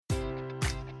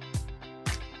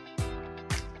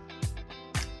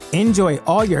Enjoy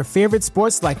all your favorite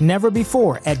sports like never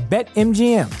before at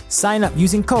BetMGM. Sign up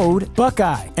using code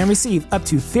Buckeye and receive up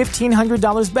to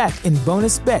 $1,500 back in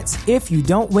bonus bets if you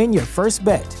don't win your first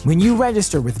bet. When you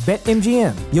register with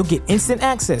BetMGM, you'll get instant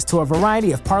access to a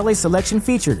variety of parlay selection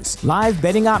features, live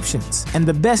betting options, and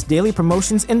the best daily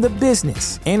promotions in the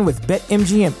business. And with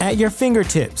BetMGM at your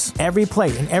fingertips, every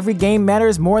play and every game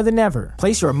matters more than ever.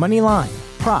 Place your money line,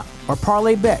 prop, or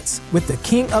parlay bets with the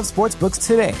king of sportsbooks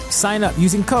today. Sign up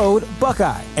using code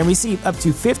Buckeye and receive up to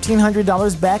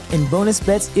 $1,500 back in bonus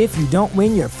bets if you don't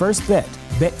win your first bet.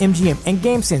 BetMGM and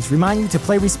GameSense remind you to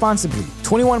play responsibly.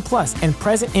 21 plus and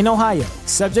present in Ohio,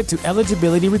 subject to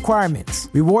eligibility requirements.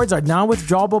 Rewards are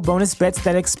non-withdrawable bonus bets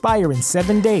that expire in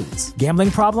 7 days. Gambling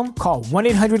problem? Call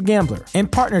 1-800-GAMBLER. In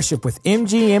partnership with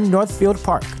MGM Northfield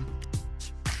Park.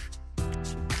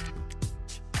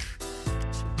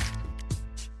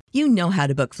 You know how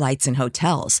to book flights and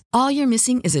hotels. All you're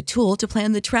missing is a tool to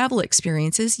plan the travel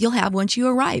experiences you'll have once you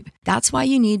arrive. That's why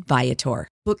you need Viator.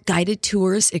 Book guided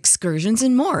tours, excursions,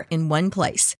 and more in one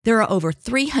place. There are over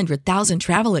 300,000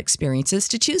 travel experiences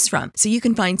to choose from, so you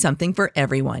can find something for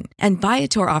everyone. And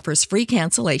Viator offers free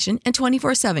cancellation and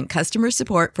 24/7 customer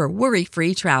support for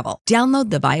worry-free travel.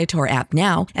 Download the Viator app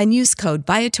now and use code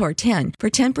Viator10 for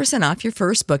 10% off your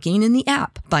first booking in the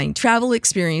app. Find travel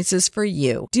experiences for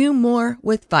you. Do more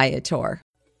with Viator.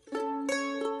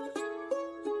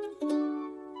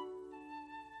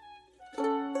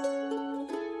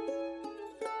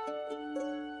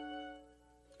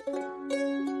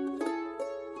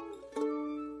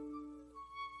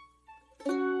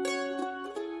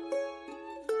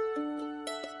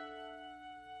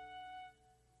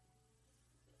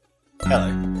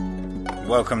 Hello,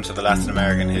 welcome to the Latin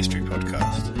American History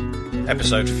Podcast,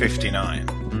 episode 59,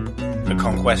 The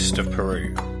Conquest of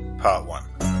Peru, part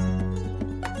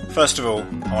 1. First of all,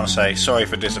 I want to say sorry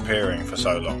for disappearing for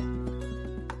so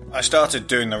long. I started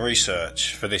doing the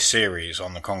research for this series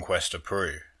on the Conquest of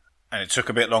Peru, and it took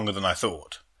a bit longer than I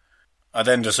thought. I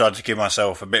then decided to give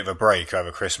myself a bit of a break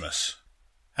over Christmas,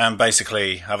 and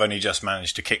basically I've only just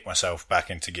managed to kick myself back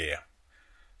into gear.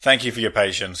 Thank you for your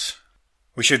patience.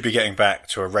 We should be getting back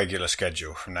to a regular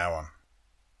schedule from now on.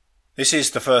 This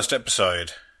is the first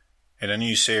episode in a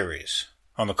new series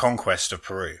on the Conquest of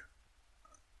Peru.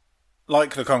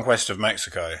 Like the Conquest of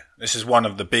Mexico, this is one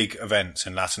of the big events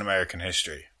in Latin American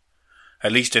history,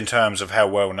 at least in terms of how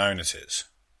well known it is.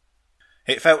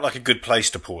 It felt like a good place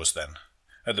to pause then,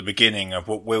 at the beginning of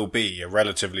what will be a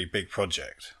relatively big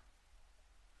project.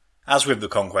 As with the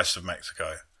Conquest of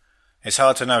Mexico, it's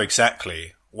hard to know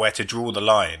exactly where to draw the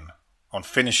line on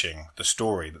finishing the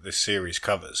story that this series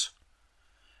covers.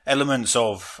 Elements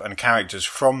of and characters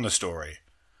from the story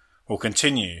will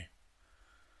continue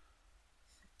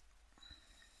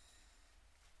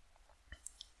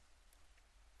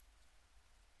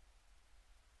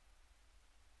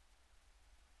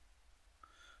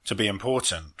to be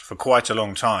important for quite a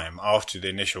long time after the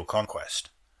initial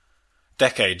conquest,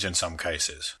 decades in some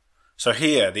cases. So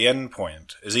here the end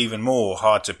point is even more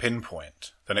hard to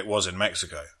pinpoint than it was in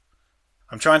Mexico.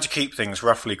 I'm trying to keep things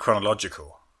roughly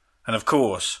chronological, and of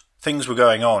course, things were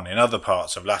going on in other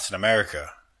parts of Latin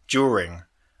America during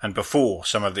and before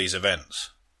some of these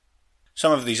events.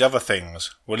 Some of these other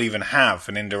things will even have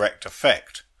an indirect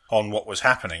effect on what was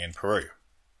happening in Peru.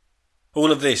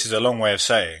 All of this is a long way of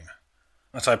saying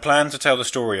that I plan to tell the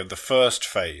story of the first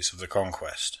phase of the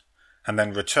conquest, and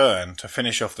then return to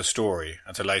finish off the story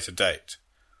at a later date,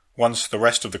 once the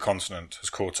rest of the continent has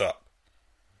caught up.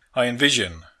 I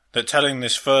envision that telling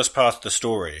this first part of the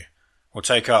story will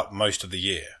take up most of the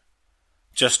year,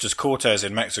 just as Cortes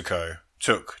in Mexico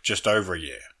took just over a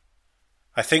year.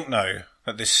 I think, though,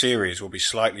 that this series will be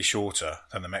slightly shorter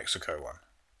than the Mexico one.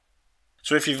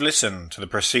 So if you've listened to the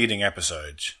preceding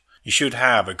episodes, you should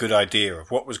have a good idea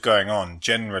of what was going on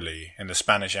generally in the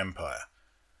Spanish Empire.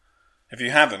 If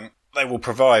you haven't, they will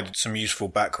provide some useful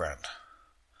background.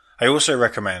 I also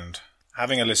recommend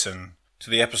having a listen to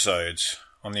the episodes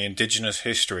on the indigenous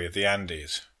history of the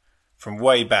Andes from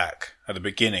way back at the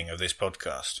beginning of this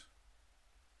podcast.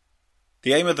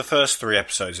 The aim of the first 3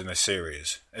 episodes in this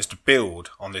series is to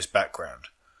build on this background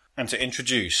and to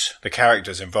introduce the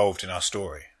characters involved in our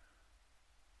story.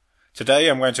 Today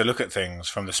I'm going to look at things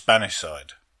from the Spanish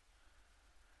side.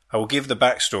 I will give the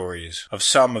backstories of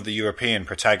some of the European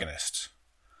protagonists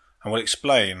and will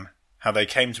explain how they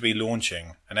came to be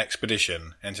launching an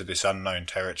expedition into this unknown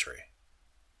territory.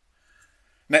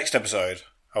 Next episode,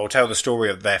 I will tell the story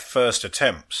of their first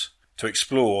attempts to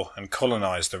explore and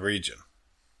colonize the region.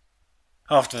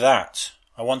 After that,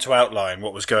 I want to outline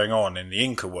what was going on in the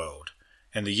Inca world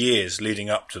in the years leading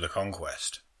up to the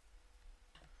conquest.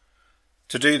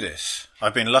 To do this,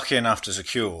 I've been lucky enough to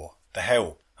secure the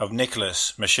help of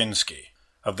Nicholas Mashinsky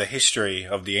of the History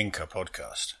of the Inca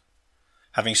podcast.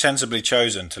 Having sensibly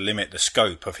chosen to limit the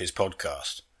scope of his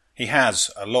podcast, he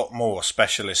has a lot more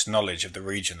specialist knowledge of the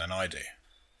region than I do.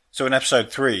 So in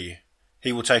episode 3,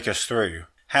 he will take us through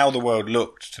how the world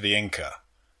looked to the Inca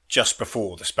just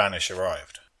before the Spanish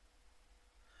arrived.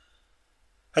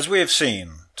 As we have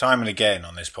seen time and again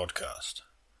on this podcast,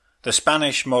 the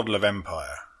Spanish model of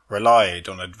empire relied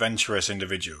on adventurous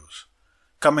individuals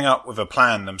coming up with a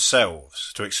plan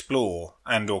themselves to explore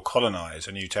and or colonize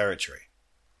a new territory.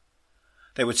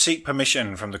 They would seek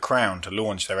permission from the crown to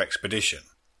launch their expedition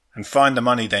and find the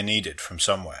money they needed from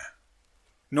somewhere.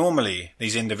 Normally,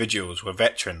 these individuals were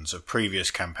veterans of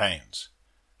previous campaigns,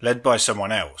 led by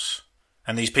someone else,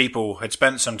 and these people had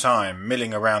spent some time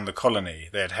milling around the colony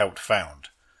they had helped found,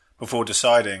 before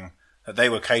deciding that they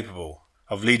were capable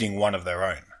of leading one of their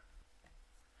own.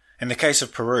 In the case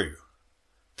of Peru,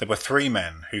 there were 3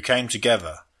 men who came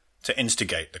together to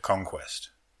instigate the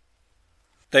conquest.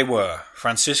 They were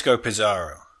Francisco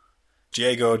Pizarro,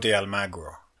 Diego de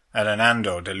Almagro, and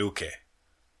Hernando de Luque.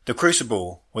 The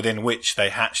crucible within which they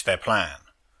hatched their plan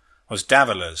was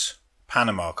Davila's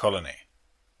Panama colony.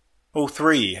 All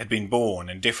 3 had been born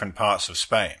in different parts of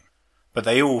Spain, but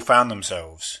they all found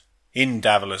themselves in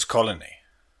Davila's colony.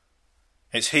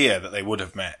 It's here that they would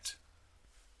have met.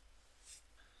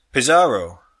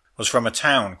 Pizarro was from a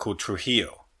town called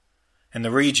Trujillo, in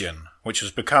the region which was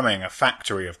becoming a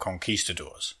factory of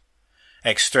conquistadors,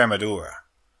 Extremadura.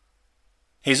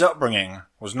 His upbringing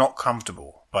was not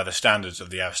comfortable by the standards of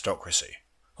the aristocracy,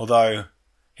 although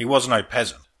he was no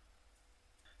peasant.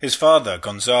 His father,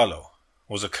 Gonzalo,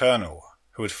 was a colonel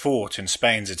who had fought in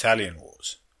Spain's Italian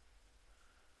wars.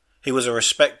 He was a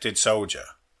respected soldier,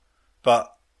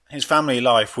 but his family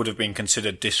life would have been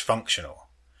considered dysfunctional,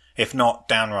 if not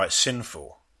downright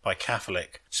sinful, by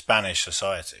Catholic Spanish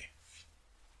society.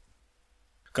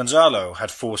 Gonzalo had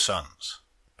 4 sons,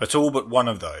 but all but one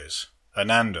of those,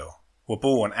 Hernando, were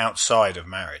born outside of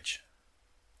marriage.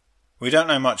 We don't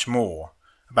know much more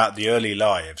about the early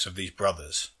lives of these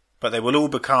brothers, but they will all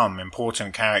become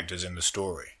important characters in the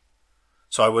story,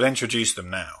 so I will introduce them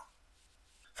now.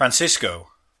 Francisco,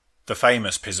 the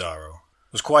famous Pizarro,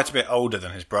 was quite a bit older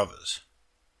than his brothers.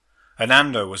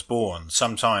 Hernando was born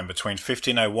sometime between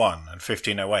 1501 and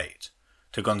 1508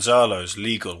 to Gonzalo's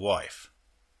legal wife.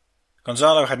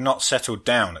 Gonzalo had not settled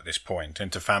down at this point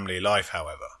into family life,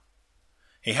 however.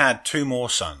 He had 2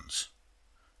 more sons,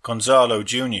 Gonzalo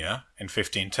Jr. in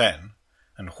 1510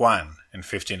 and Juan in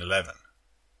 1511.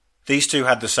 These 2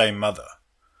 had the same mother,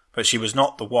 but she was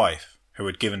not the wife who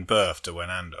had given birth to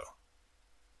Hernando.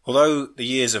 Although the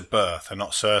years of birth are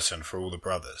not certain for all the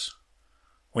brothers,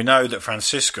 we know that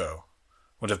Francisco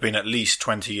would have been at least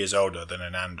 20 years older than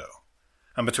Hernando,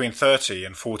 and between 30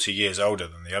 and 40 years older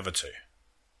than the other 2.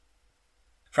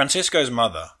 Francisco's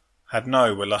mother had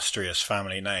no illustrious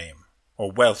family name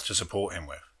or wealth to support him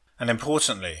with, and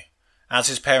importantly, as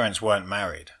his parents weren't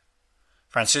married,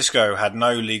 Francisco had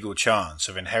no legal chance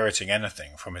of inheriting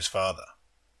anything from his father.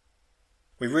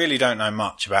 We really don't know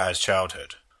much about his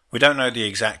childhood. We don't know the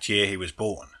exact year he was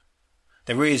born.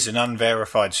 There is an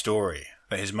unverified story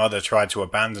that his mother tried to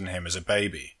abandon him as a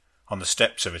baby on the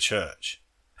steps of a church,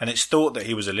 and it's thought that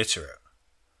he was illiterate.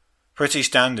 Pretty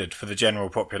standard for the general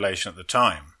population at the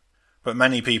time, but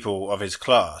many people of his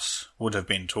class would have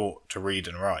been taught to read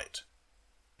and write.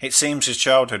 It seems his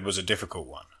childhood was a difficult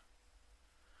one.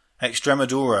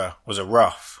 Extremadura was a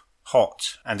rough,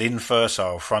 hot, and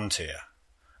infertile frontier,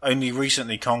 only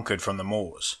recently conquered from the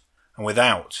Moors, and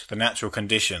without the natural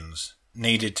conditions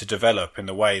needed to develop in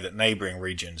the way that neighbouring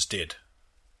regions did.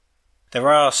 There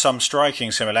are some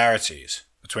striking similarities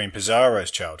between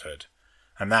Pizarro's childhood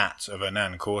and that of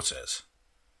Hernán Cortés.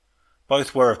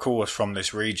 Both were of course from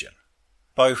this region,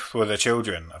 both were the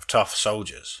children of tough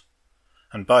soldiers,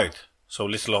 and both saw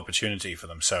little opportunity for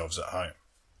themselves at home.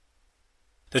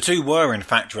 The 2 were in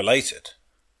fact related.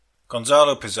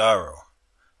 Gonzalo Pizarro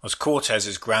was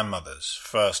Cortés's grandmother's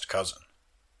first cousin.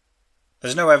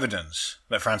 There's no evidence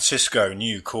that Francisco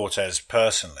knew Cortés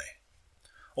personally,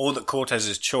 or that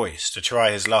Cortés's choice to try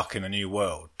his luck in the New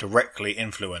World directly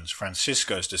influenced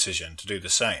Francisco's decision to do the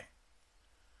same.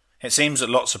 It seems that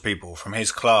lots of people from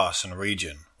his class and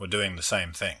region were doing the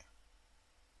same thing.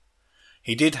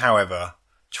 He did, however,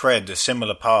 tread a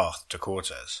similar path to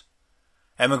Cortés,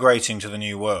 emigrating to the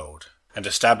New World and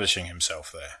establishing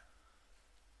himself there.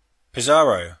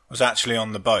 Pizarro was actually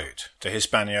on the boat to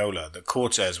Hispaniola that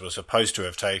Cortés was supposed to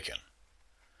have taken.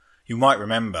 You might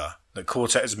remember that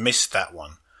Cortés missed that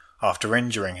one after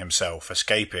injuring himself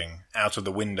escaping out of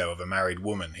the window of a married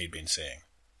woman he'd been seeing.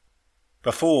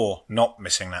 Before not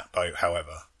missing that boat,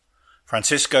 however,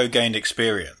 Francisco gained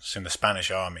experience in the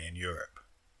Spanish army in Europe.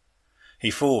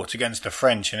 He fought against the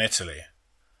French in Italy,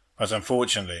 but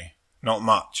unfortunately not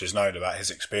much is known about his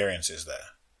experiences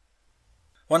there.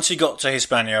 Once he got to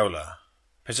Hispaniola,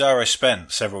 Pizarro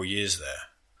spent several years there,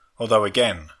 although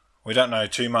again, we don't know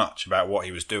too much about what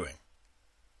he was doing.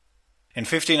 In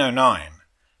 1509,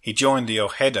 he joined the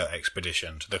Ojeda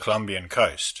expedition to the Colombian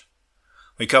coast.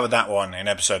 We covered that one in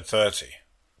episode 30.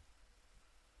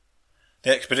 The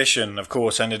expedition, of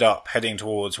course, ended up heading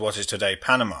towards what is today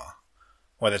Panama,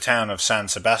 where the town of San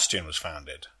Sebastian was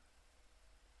founded.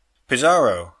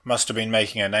 Pizarro must have been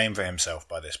making a name for himself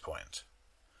by this point,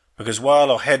 because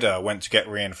while Ojeda went to get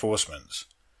reinforcements,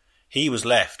 he was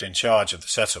left in charge of the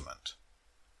settlement.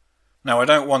 Now, I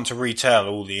don't want to retell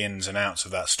all the ins and outs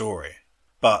of that story,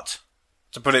 but,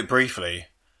 to put it briefly,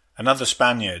 another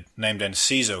Spaniard named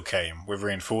Enciso came with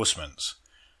reinforcements,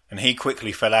 and he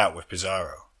quickly fell out with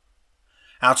Pizarro.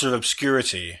 Out of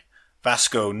obscurity,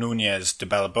 Vasco Núñez de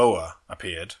Balboa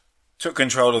appeared, took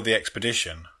control of the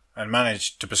expedition, and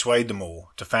managed to persuade them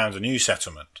all to found a new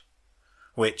settlement,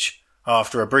 which,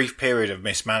 after a brief period of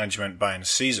mismanagement by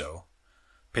Enciso,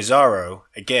 Pizarro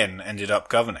again ended up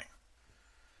governing.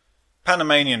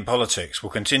 Panamanian politics will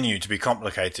continue to be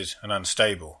complicated and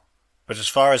unstable, but as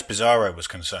far as Pizarro was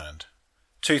concerned,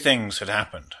 two things had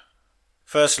happened.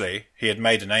 Firstly, he had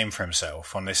made a name for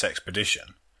himself on this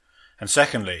expedition, and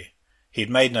secondly, he had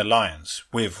made an alliance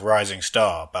with rising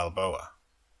star Balboa.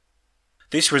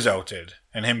 This resulted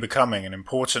in him becoming an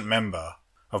important member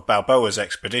of Balboa's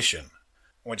expedition,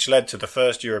 which led to the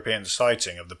first European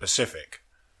sighting of the Pacific.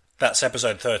 That's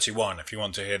episode 31 if you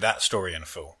want to hear that story in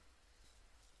full.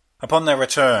 Upon their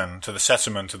return to the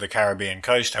settlement of the Caribbean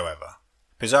coast, however,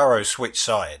 Pizarro switched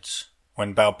sides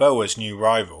when Balboa's new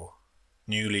rival,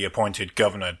 newly appointed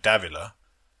Governor Davila,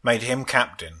 made him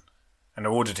captain and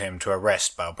ordered him to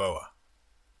arrest Balboa.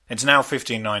 It's now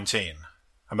 1519,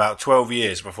 about 12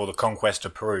 years before the conquest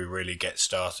of Peru really gets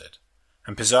started,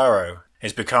 and Pizarro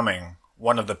is becoming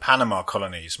one of the Panama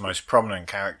colony's most prominent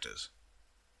characters.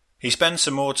 He spends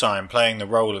some more time playing the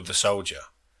role of the soldier,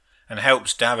 and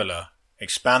helps Davila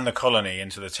expand the colony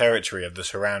into the territory of the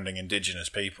surrounding indigenous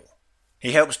people.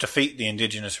 He helps defeat the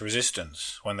indigenous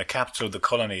resistance when the capital of the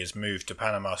colony is moved to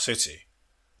Panama City,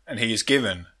 and he is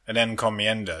given an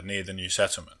encomienda near the new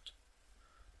settlement.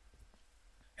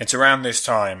 It's around this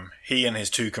time he and his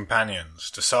two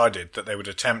companions decided that they would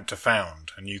attempt to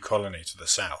found a new colony to the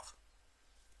south.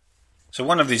 So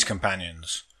one of these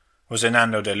companions was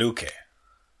Hernando de Luque.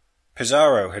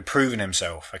 Pizarro had proven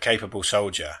himself a capable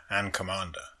soldier and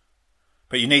commander,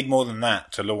 but you need more than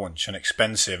that to launch an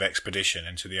expensive expedition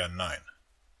into the unknown.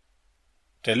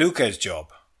 De Luque's job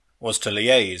was to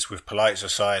liaise with polite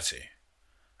society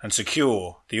and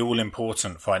secure the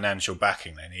all-important financial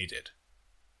backing they needed.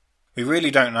 We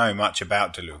really don't know much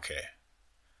about De Luque.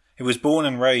 He was born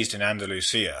and raised in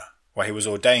Andalusia, where he was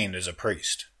ordained as a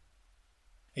priest.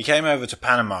 He came over to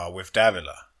Panama with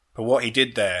Davila, but what he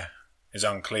did there is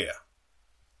unclear.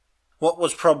 What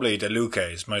was probably De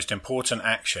Luque's most important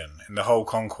action in the whole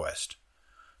conquest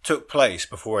took place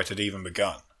before it had even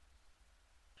begun.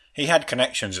 He had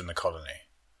connections in the colony,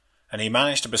 and he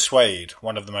managed to persuade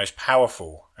one of the most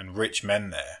powerful and rich men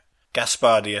there,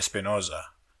 Gaspar de Espinosa,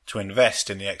 to invest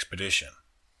in the expedition.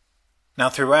 Now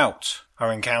throughout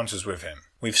our encounters with him,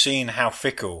 we've seen how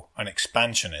fickle and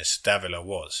expansionist Davila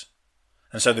was,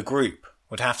 and so the group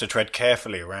would have to tread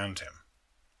carefully around him.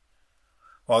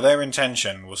 While their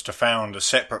intention was to found a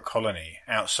separate colony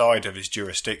outside of his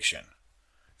jurisdiction,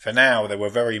 for now they were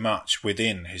very much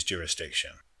within his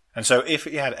jurisdiction, and so if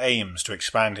he had aims to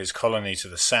expand his colony to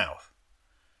the south,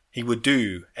 he would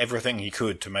do everything he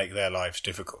could to make their lives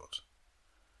difficult.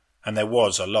 And there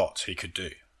was a lot he could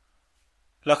do.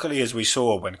 Luckily, as we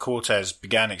saw when Cortes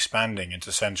began expanding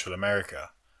into Central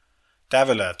America,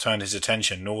 Davila turned his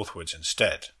attention northwards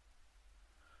instead.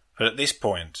 But at this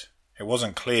point, it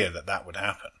wasn't clear that that would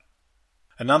happen.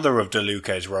 Another of De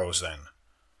Luque's roles, then,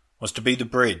 was to be the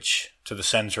bridge to the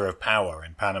centre of power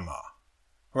in Panama.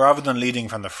 Rather than leading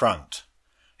from the front,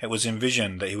 it was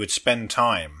envisioned that he would spend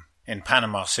time in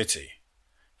Panama City,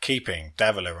 keeping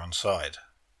Davila on side.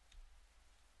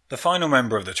 The final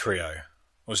member of the trio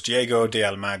was Diego de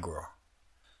Almagro.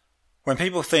 When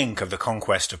people think of the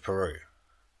conquest of Peru,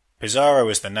 Pizarro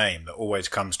is the name that always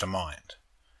comes to mind,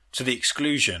 to the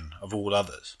exclusion of all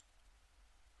others.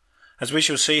 As we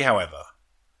shall see, however,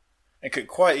 it could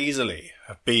quite easily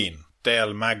have been de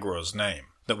Almagro's name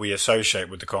that we associate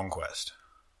with the conquest.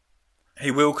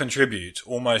 He will contribute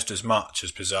almost as much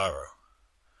as Pizarro,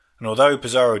 and although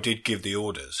Pizarro did give the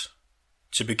orders,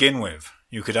 to begin with,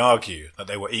 you could argue that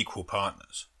they were equal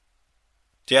partners.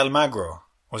 De Almagro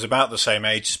was about the same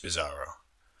age as Pizarro,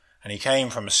 and he came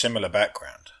from a similar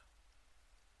background.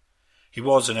 He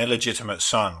was an illegitimate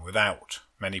son without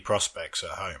many prospects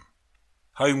at home.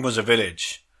 Home was a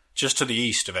village just to the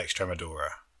east of Extremadura,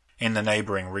 in the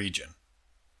neighbouring region.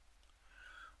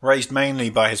 Raised mainly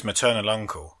by his maternal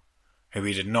uncle, who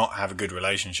he did not have a good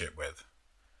relationship with,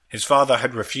 his father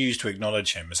had refused to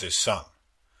acknowledge him as his son,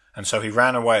 and so he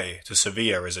ran away to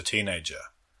Sevilla as a teenager,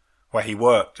 where he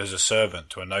worked as a servant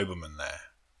to a nobleman there.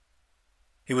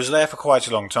 He was there for quite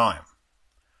a long time,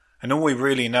 and all we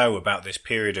really know about this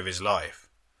period of his life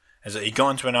is that he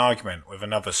got into an argument with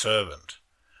another servant,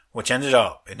 which ended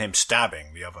up in him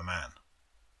stabbing the other man.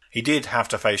 He did have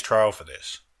to face trial for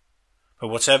this, but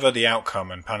whatever the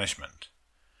outcome and punishment,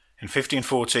 in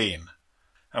 1514,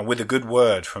 and with a good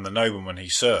word from the nobleman he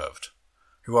served,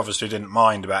 who obviously didn't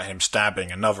mind about him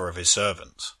stabbing another of his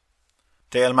servants,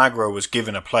 de Almagro was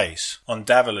given a place on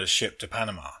Davila's ship to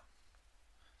Panama,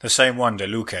 the same one de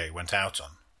Luque went out on.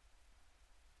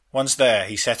 Once there,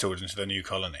 he settled into the new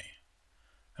colony,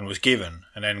 and was given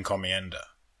an encomienda.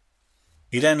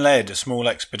 He then led a small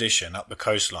expedition up the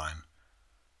coastline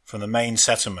from the main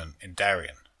settlement in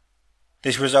Darien.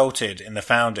 This resulted in the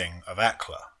founding of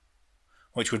Acla,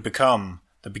 which would become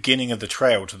the beginning of the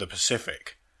trail to the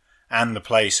Pacific and the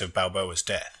place of Balboa's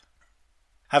death.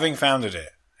 Having founded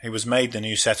it, he was made the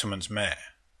new settlement's mayor,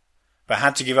 but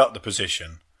had to give up the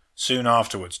position soon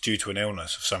afterwards due to an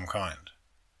illness of some kind.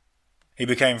 He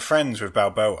became friends with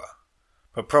Balboa,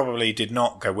 but probably did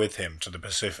not go with him to the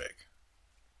Pacific.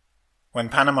 When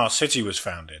Panama City was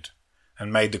founded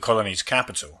and made the colony's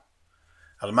capital,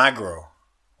 Almagro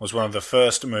was one of the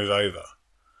first to move over,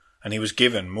 and he was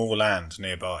given more land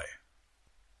nearby.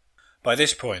 By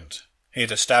this point, he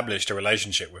had established a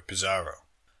relationship with Pizarro,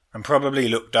 and probably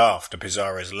looked after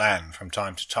Pizarro's land from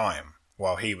time to time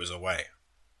while he was away.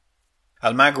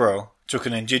 Almagro took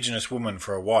an indigenous woman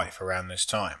for a wife around this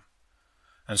time,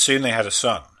 and soon they had a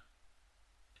son.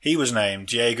 He was named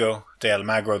Diego de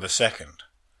Almagro II,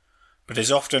 but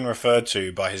is often referred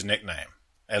to by his nickname,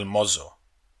 El Mozo.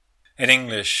 In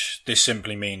English, this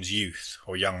simply means youth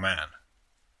or young man.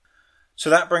 So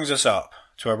that brings us up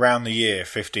to around the year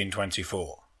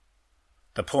 1524,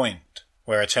 the point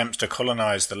where attempts to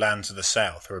colonize the lands of the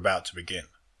south are about to begin.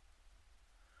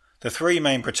 The three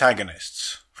main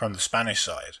protagonists from the Spanish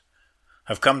side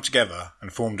have come together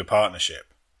and formed a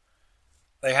partnership.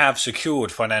 They have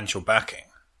secured financial backing,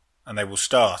 and they will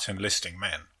start enlisting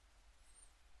men.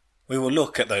 We will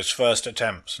look at those first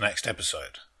attempts next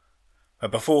episode, but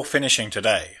before finishing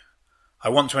today, I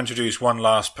want to introduce one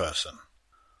last person,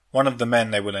 one of the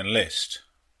men they will enlist,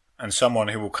 and someone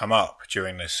who will come up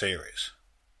during this series.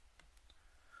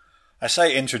 I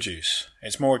say introduce,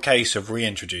 it's more a case of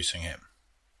reintroducing him.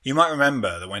 You might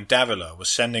remember that when Davila was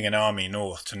sending an army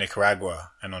north to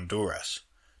Nicaragua and Honduras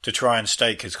to try and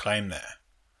stake his claim there,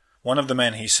 one of the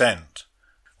men he sent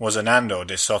was Hernando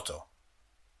de Soto.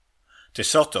 De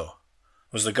Soto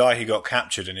was the guy who got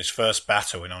captured in his first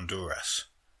battle in Honduras,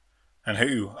 and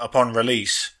who, upon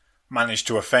release, managed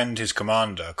to offend his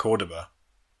commander, Cordoba,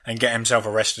 and get himself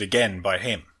arrested again by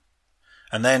him,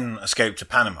 and then escaped to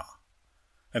Panama.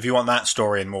 If you want that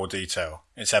story in more detail,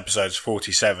 it's episodes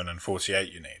 47 and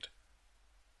 48 you need.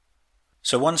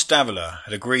 So once Davila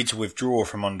had agreed to withdraw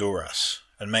from Honduras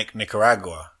and make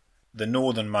Nicaragua the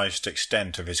northernmost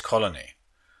extent of his colony,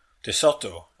 De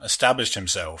Soto established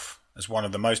himself as one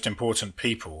of the most important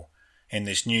people in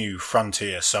this new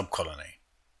frontier subcolony.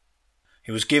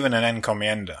 He was given an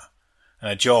encomienda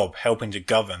and a job helping to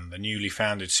govern the newly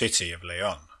founded city of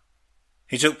Leon.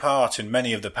 He took part in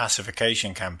many of the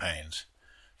pacification campaigns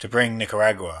to bring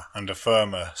Nicaragua under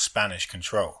firmer Spanish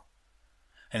control,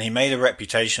 and he made a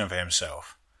reputation for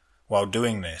himself while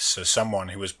doing this as someone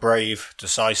who was brave,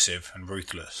 decisive, and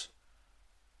ruthless.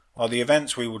 While the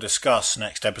events we will discuss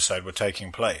next episode were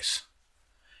taking place,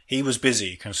 he was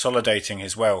busy consolidating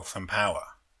his wealth and power,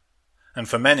 and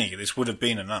for many this would have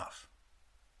been enough.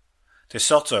 De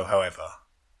Soto, however,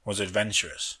 was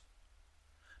adventurous.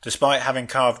 Despite having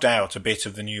carved out a bit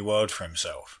of the new world for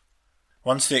himself,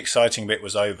 once the exciting bit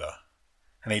was over,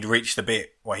 and he'd reached the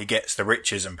bit where he gets the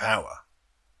riches and power,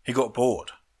 he got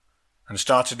bored, and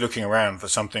started looking around for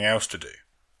something else to do.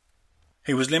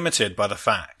 He was limited by the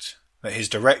fact that his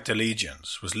direct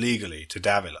allegiance was legally to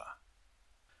Davila.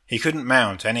 He couldn't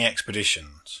mount any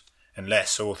expeditions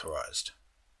unless authorized.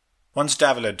 Once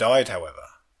Davila died, however,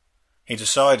 he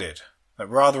decided that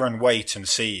rather than wait and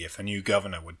see if a new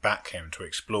governor would back him to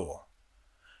explore,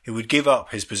 he would give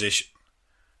up his position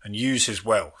and use his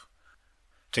wealth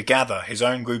to gather his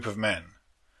own group of men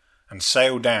and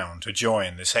sail down to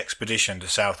join this expedition to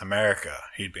South America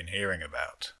he'd been hearing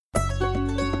about.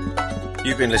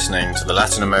 You've been listening to the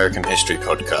Latin American History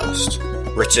Podcast,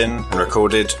 written and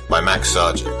recorded by Max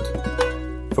Sargent.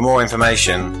 For more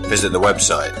information, visit the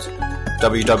website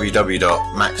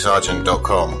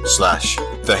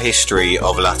www.maxsargent.com/The History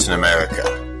of Latin America,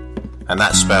 and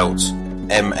that's spelt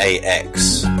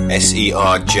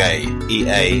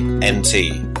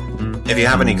MAXSERJEANT. If you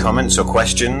have any comments or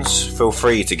questions, feel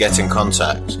free to get in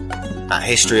contact at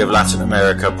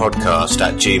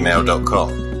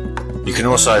historyoflatinamericapodcast@gmail.com. You can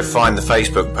also find the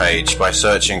Facebook page by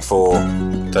searching for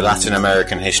the Latin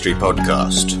American History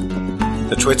Podcast.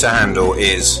 The Twitter handle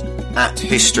is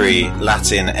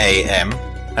 @HistoryLatinAM,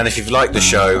 and if you've liked the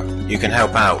show, you can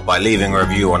help out by leaving a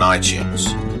review on iTunes.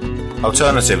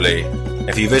 Alternatively,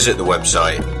 if you visit the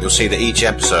website, you'll see that each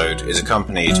episode is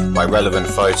accompanied by relevant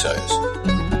photos.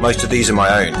 Most of these are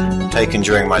my own, taken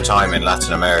during my time in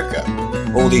Latin America.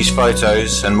 All these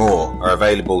photos and more are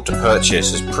available to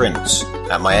purchase as prints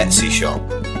at my Etsy shop.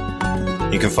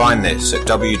 You can find this at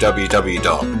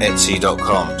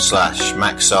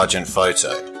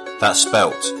www.etsy.com/MaxSargentPhoto. That's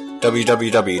spelt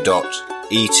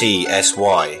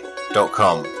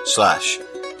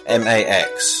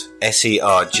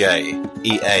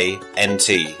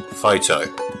www.etsy.com/MaxSergeant photo.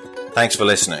 Thanks for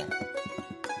listening.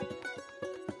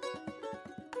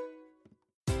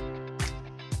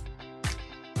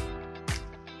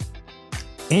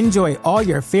 Enjoy all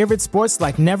your favorite sports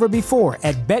like never before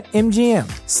at BetMGM.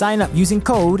 Sign up using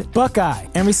code Buckeye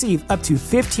and receive up to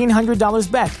 $1,500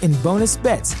 back in bonus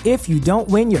bets if you don't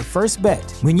win your first bet.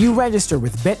 When you register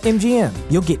with BetMGM,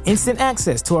 you'll get instant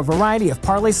access to a variety of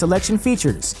parlay selection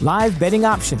features, live betting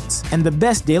options, and the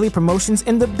best daily promotions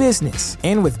in the business.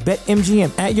 And with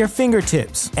BetMGM at your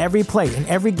fingertips, every play and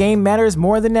every game matters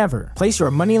more than ever. Place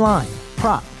your money line,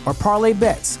 prop, or parlay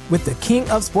bets with the king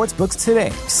of sportsbooks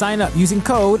today. Sign up using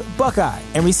code Buckeye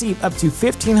and receive up to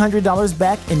 $1,500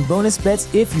 back in bonus bets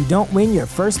if you don't win your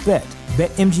first bet.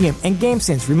 BetMGM and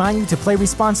GameSense remind you to play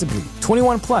responsibly.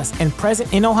 21 plus and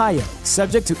present in Ohio,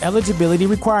 subject to eligibility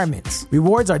requirements.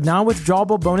 Rewards are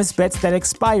non-withdrawable bonus bets that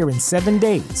expire in 7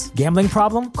 days. Gambling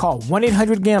problem? Call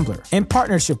 1-800-GAMBLER. In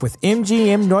partnership with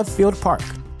MGM Northfield Park.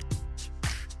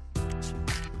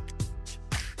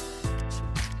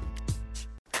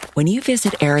 When you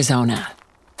visit Arizona,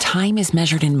 time is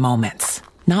measured in moments,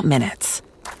 not minutes.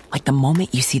 Like the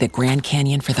moment you see the Grand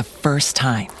Canyon for the first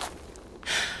time.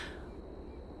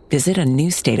 Visit a new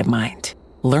state of mind.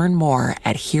 Learn more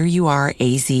at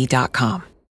hereyouareaz.com.